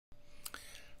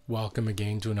Welcome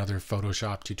again to another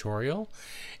Photoshop tutorial.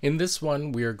 In this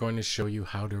one, we are going to show you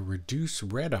how to reduce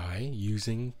red eye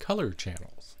using color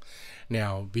channels.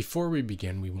 Now, before we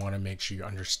begin, we want to make sure you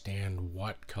understand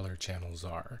what color channels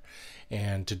are.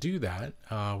 And to do that,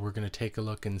 we're going to take a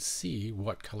look and see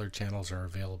what color channels are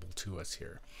available to us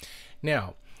here.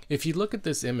 Now, if you look at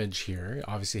this image here, it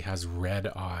obviously has red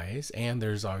eyes, and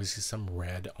there's obviously some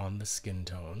red on the skin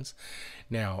tones.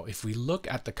 Now, if we look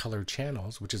at the color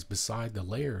channels, which is beside the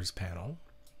layers panel,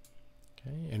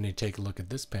 okay, and you take a look at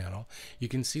this panel, you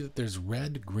can see that there's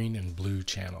red, green, and blue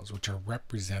channels, which are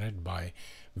represented by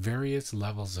various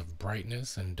levels of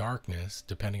brightness and darkness,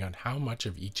 depending on how much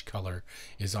of each color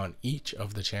is on each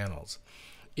of the channels.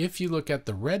 If you look at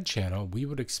the red channel, we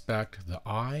would expect the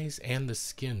eyes and the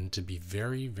skin to be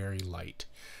very, very light.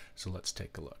 So let's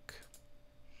take a look.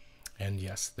 And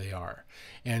yes, they are.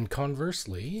 And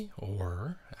conversely,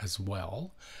 or as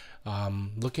well,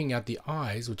 looking at the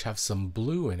eyes, which have some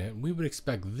blue in it, we would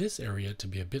expect this area to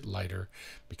be a bit lighter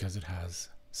because it has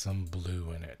some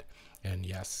blue in it. And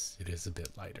yes, it is a bit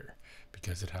lighter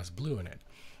because it has blue in it.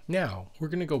 Now, we're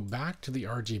going to go back to the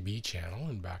RGB channel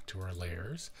and back to our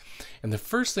layers. And the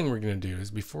first thing we're going to do is,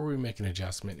 before we make an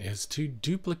adjustment, is to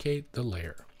duplicate the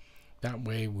layer. That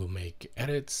way we'll make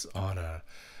edits on a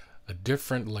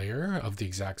different layer of the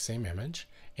exact same image,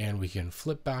 and we can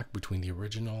flip back between the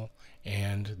original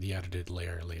and the edited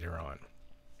layer later on.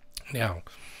 Now,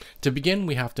 to begin,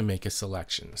 we have to make a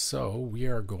selection. So we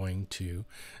are going to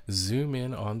zoom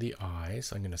in on the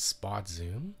eyes. I'm going to spot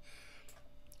zoom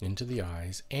into the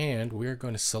eyes, and we're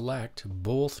going to select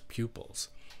both pupils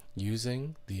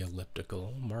using the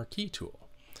elliptical marquee tool.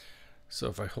 So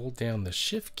if I hold down the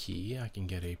shift key, I can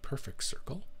get a perfect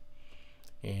circle,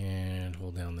 and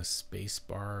hold down the space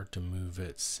bar to move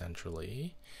it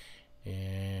centrally,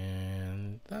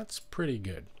 and that's pretty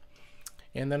good.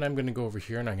 And then I'm going to go over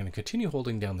here and I'm going to continue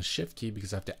holding down the shift key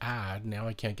because I have to add. Now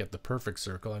I can't get the perfect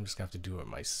circle, I'm just going to have to do it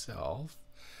myself.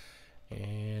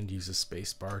 And use a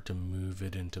space bar to move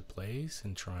it into place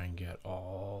and try and get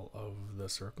all of the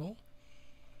circle.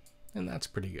 And that's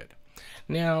pretty good.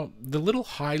 Now, the little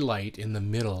highlight in the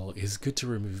middle is good to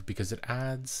remove because it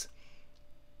adds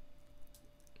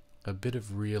a bit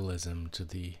of realism to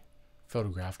the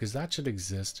photograph, because that should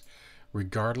exist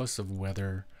regardless of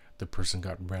whether the person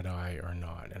got red eye or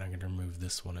not. And I'm going to remove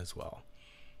this one as well.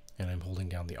 And I'm holding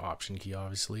down the Option key,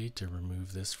 obviously, to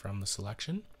remove this from the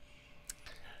selection.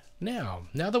 Now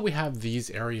that we have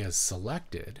these areas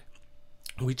selected,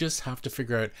 we just have to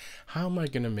figure out, how am I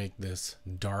going to make this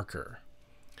darker?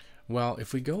 Well,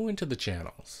 if we go into the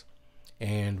channels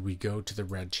and we go to the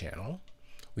red channel,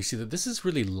 we see that this is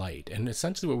really light, and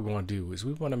essentially what we want to do is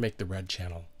we want to make the red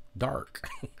channel dark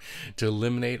to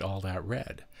eliminate all that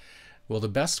red. Well, the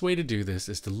best way to do this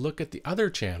is to look at the other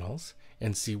channels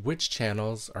and see which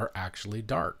channels are actually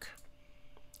dark.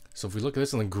 So if we look at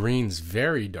this, and the green's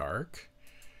very dark,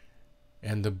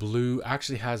 and the blue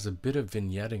actually has a bit of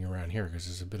vignetting around here because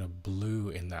there's a bit of blue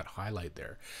in that highlight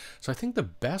there. So I think the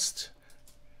best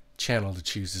channel to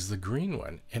choose is the green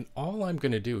one. And all I'm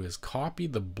going to do is copy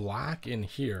the black in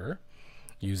here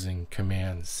using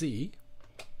Command C,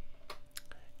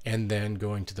 and then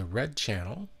going to the red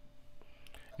channel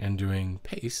and doing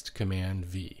paste, Command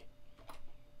V.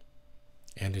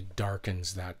 And it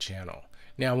darkens that channel.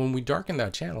 Now, when we darken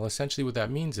that channel, essentially what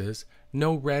that means is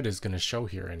no red is going to show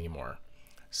here anymore.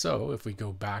 So if we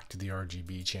go back to the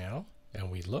RGB channel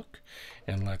and we look,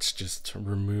 and let's just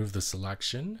remove the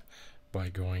selection by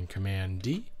going Command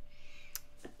D,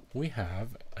 we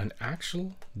have an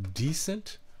actual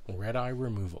decent red eye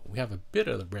removal. We have a bit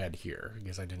of the red here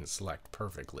because I didn't select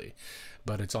perfectly,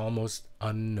 but it's almost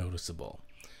unnoticeable.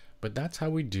 But that's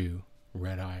how we do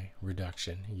red eye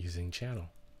reduction using channel.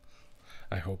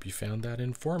 I hope you found that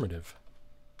informative.